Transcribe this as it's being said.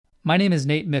My name is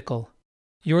Nate Mickle.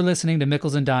 You're listening to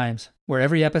Mickles and Dimes, where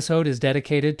every episode is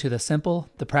dedicated to the simple,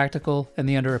 the practical, and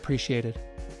the underappreciated.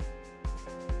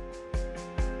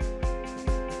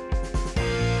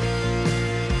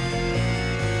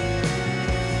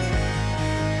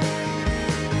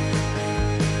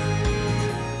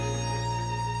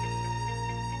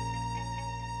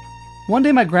 One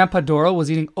day my grandpa Doral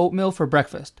was eating oatmeal for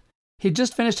breakfast. He'd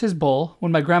just finished his bowl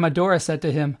when my grandma Dora said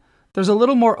to him, "There's a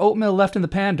little more oatmeal left in the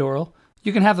pan, Doral.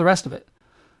 You can have the rest of it."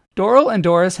 Doral and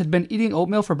Doris had been eating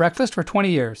oatmeal for breakfast for 20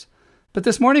 years. But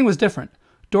this morning was different.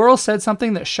 Doral said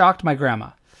something that shocked my grandma.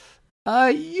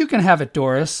 You can have it,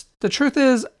 Doris. The truth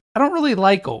is, I don't really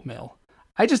like oatmeal.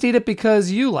 I just eat it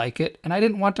because you like it, and I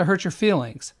didn't want to hurt your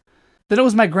feelings." Then it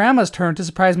was my grandma's turn to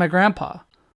surprise my grandpa.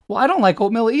 "Well, I don't like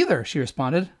oatmeal either," she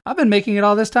responded. "I've been making it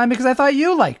all this time because I thought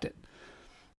you liked it."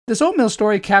 This oatmeal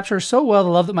story captures so well the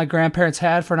love that my grandparents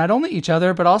had for not only each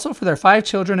other, but also for their 5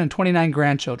 children and 29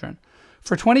 grandchildren.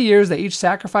 For 20 years, they each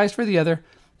sacrificed for the other,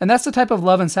 and that's the type of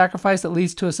love and sacrifice that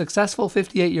leads to a successful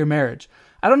 58-year marriage.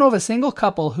 I don't know of a single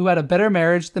couple who had a better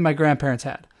marriage than my grandparents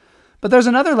had. But there's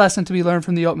another lesson to be learned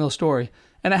from the oatmeal story,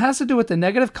 and it has to do with the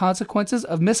negative consequences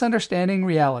of misunderstanding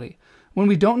reality. When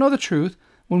we don't know the truth,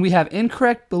 when we have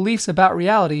incorrect beliefs about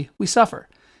reality, we suffer.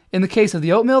 In the case of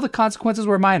the oatmeal, the consequences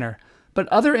were minor, but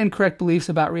other incorrect beliefs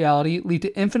about reality lead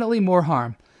to infinitely more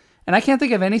harm. And I can't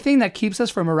think of anything that keeps us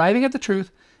from arriving at the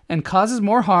truth and causes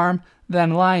more harm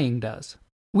than lying does.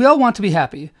 We all want to be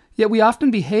happy, yet we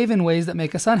often behave in ways that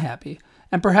make us unhappy,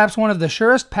 and perhaps one of the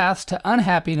surest paths to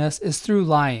unhappiness is through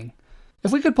lying.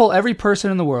 If we could poll every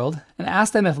person in the world and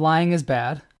ask them if lying is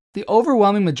bad, the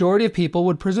overwhelming majority of people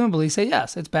would presumably say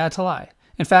yes, it's bad to lie.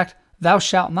 In fact, "Thou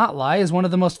shalt not lie" is one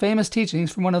of the most famous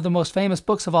teachings from one of the most famous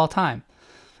books of all time.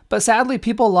 But sadly,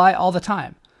 people lie all the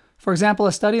time. For example,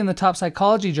 a study in the top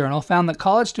psychology journal found that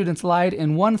college students lied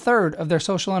in 1/3 of their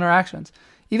social interactions.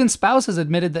 Even spouses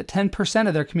admitted that 10%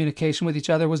 of their communication with each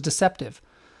other was deceptive.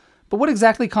 But what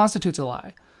exactly constitutes a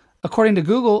lie? According to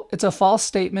Google, it's a false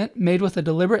statement made with a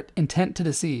deliberate intent to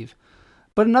deceive.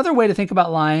 But another way to think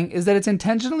about lying is that it's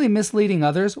intentionally misleading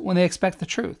others when they expect the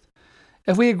truth.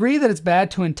 If we agree that it's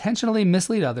bad to intentionally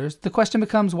mislead others, the question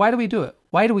becomes, why do we do it?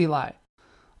 Why do we lie?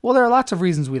 Well, there are lots of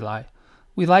reasons we lie.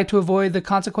 We lie to avoid the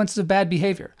consequences of bad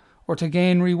behavior, or to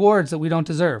gain rewards that we don't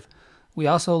deserve. We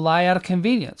also lie out of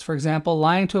convenience, for example,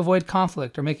 lying to avoid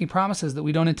conflict or making promises that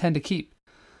we don't intend to keep.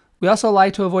 We also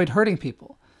lie to avoid hurting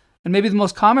people. And maybe the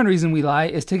most common reason we lie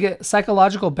is to get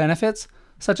psychological benefits,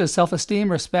 such as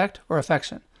self-esteem, respect, or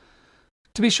affection.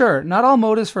 To be sure, not all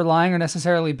motives for lying are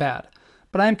necessarily bad,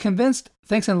 but I am convinced,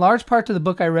 thanks in large part to the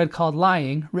book I read called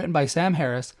Lying, written by Sam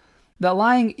Harris, that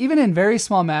lying, even in very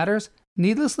small matters,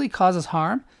 needlessly causes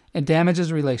harm and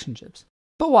damages relationships.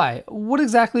 But why? What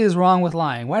exactly is wrong with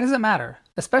lying? Why does it matter?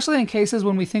 Especially in cases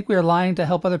when we think we are lying to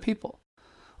help other people.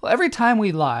 Well, every time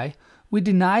we lie, we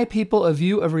deny people a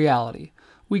view of reality.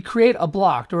 We create a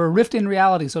block or a rift in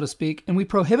reality, so to speak, and we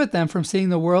prohibit them from seeing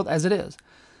the world as it is.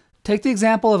 Take the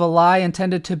example of a lie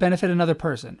intended to benefit another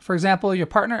person. For example, your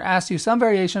partner asks you some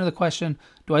variation of the question,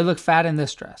 "Do I look fat in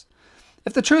this dress?"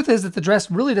 If the truth is that the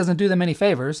dress really doesn't do them any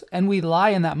favors, and we lie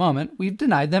in that moment, we've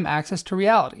denied them access to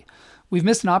reality. We've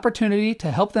missed an opportunity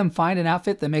to help them find an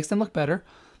outfit that makes them look better,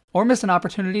 or missed an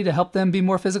opportunity to help them be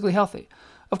more physically healthy.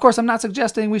 Of course, I'm not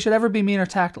suggesting we should ever be mean or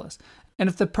tactless, and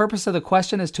if the purpose of the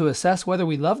question is to assess whether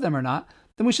we love them or not,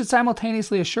 then we should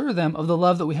simultaneously assure them of the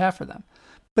love that we have for them.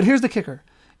 But here's the kicker.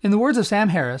 In the words of Sam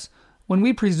Harris, when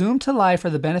we presume to lie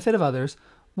for the benefit of others,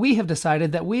 we have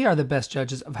decided that we are the best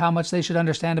judges of how much they should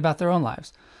understand about their own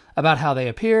lives, about how they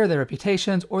appear, their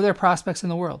reputations, or their prospects in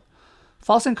the world.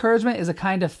 False encouragement is a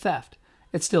kind of theft.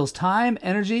 It steals time,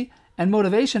 energy, and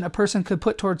motivation a person could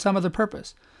put toward some other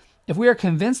purpose. If we are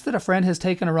convinced that a friend has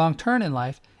taken a wrong turn in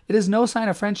life, it is no sign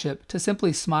of friendship to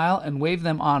simply smile and wave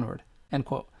them onward. End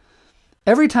quote.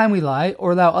 Every time we lie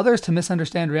or allow others to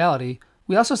misunderstand reality,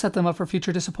 we also set them up for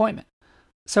future disappointment.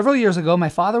 Several years ago, my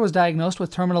father was diagnosed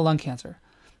with terminal lung cancer.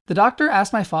 The doctor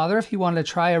asked my father if he wanted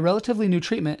to try a relatively new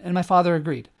treatment, and my father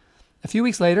agreed. A few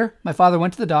weeks later, my father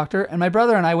went to the doctor, and my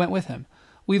brother and I went with him.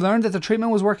 We learned that the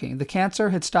treatment was working. The cancer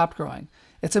had stopped growing.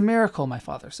 "It's a miracle," my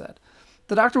father said.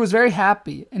 The doctor was very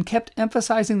happy and kept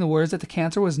emphasizing the words that the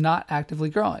cancer was not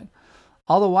actively growing.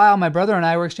 All the while, my brother and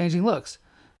I were exchanging looks.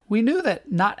 We knew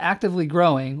that not actively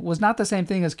growing was not the same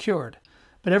thing as cured,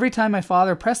 but every time my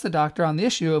father pressed the doctor on the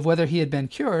issue of whether he had been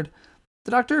cured, the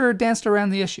doctor danced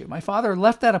around the issue. My father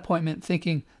left that appointment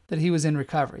thinking that he was in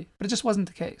recovery, but it just wasn't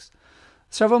the case.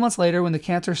 Several months later, when the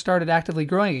cancer started actively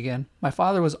growing again, my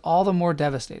father was all the more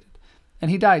devastated,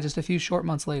 and he died just a few short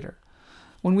months later.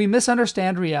 When we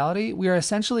misunderstand reality, we are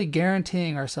essentially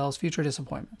guaranteeing ourselves future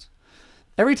disappointments.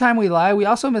 Every time we lie, we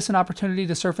also miss an opportunity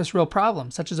to surface real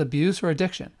problems, such as abuse or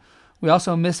addiction. We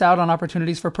also miss out on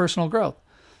opportunities for personal growth.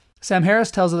 Sam Harris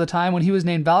tells of the time when he was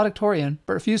named valedictorian,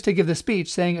 but refused to give the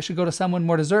speech, saying it should go to someone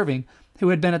more deserving who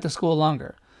had been at the school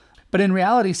longer. But in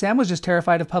reality, Sam was just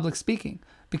terrified of public speaking.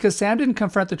 Because Sam didn't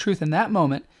confront the truth in that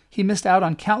moment, he missed out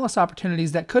on countless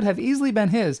opportunities that could have easily been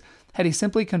his had he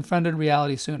simply confronted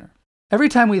reality sooner. Every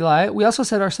time we lie, we also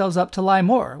set ourselves up to lie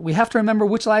more. We have to remember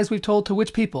which lies we've told to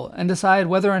which people and decide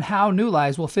whether and how new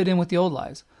lies will fit in with the old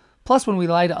lies. Plus, when we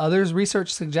lie to others,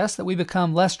 research suggests that we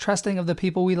become less trusting of the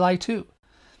people we lie to.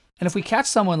 And if we catch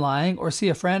someone lying or see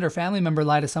a friend or family member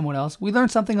lie to someone else, we learn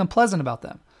something unpleasant about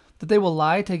them, that they will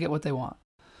lie to get what they want.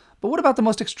 But what about the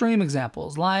most extreme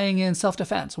examples, lying in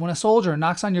self-defense, when a soldier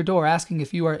knocks on your door asking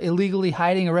if you are illegally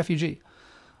hiding a refugee?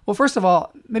 Well, first of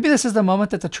all, maybe this is the moment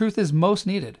that the truth is most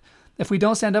needed. If we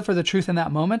don't stand up for the truth in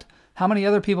that moment, how many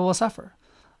other people will suffer?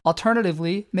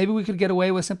 Alternatively, maybe we could get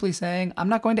away with simply saying, I'm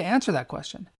not going to answer that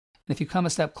question. And if you come a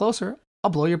step closer,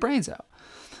 I'll blow your brains out.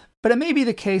 But it may be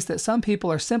the case that some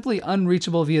people are simply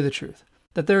unreachable via the truth,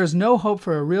 that there is no hope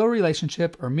for a real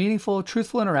relationship or meaningful,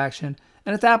 truthful interaction,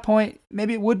 and at that point,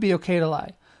 maybe it would be okay to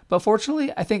lie. But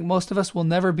fortunately, I think most of us will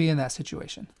never be in that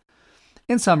situation.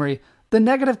 In summary, the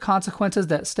negative consequences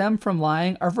that stem from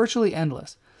lying are virtually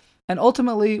endless. And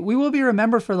ultimately, we will be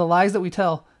remembered for the lies that we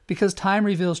tell because time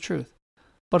reveals truth.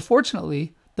 But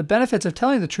fortunately, the benefits of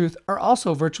telling the truth are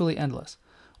also virtually endless.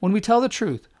 When we tell the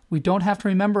truth, we don't have to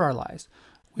remember our lies.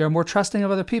 We are more trusting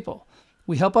of other people.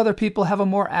 We help other people have a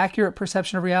more accurate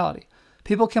perception of reality.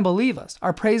 People can believe us.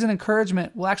 Our praise and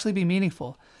encouragement will actually be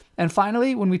meaningful. And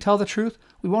finally, when we tell the truth,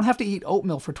 we won't have to eat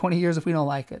oatmeal for 20 years if we don't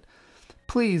like it.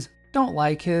 Please, don't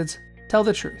lie, kids. Tell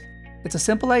the truth. It's a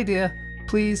simple idea.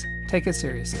 Please take it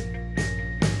seriously.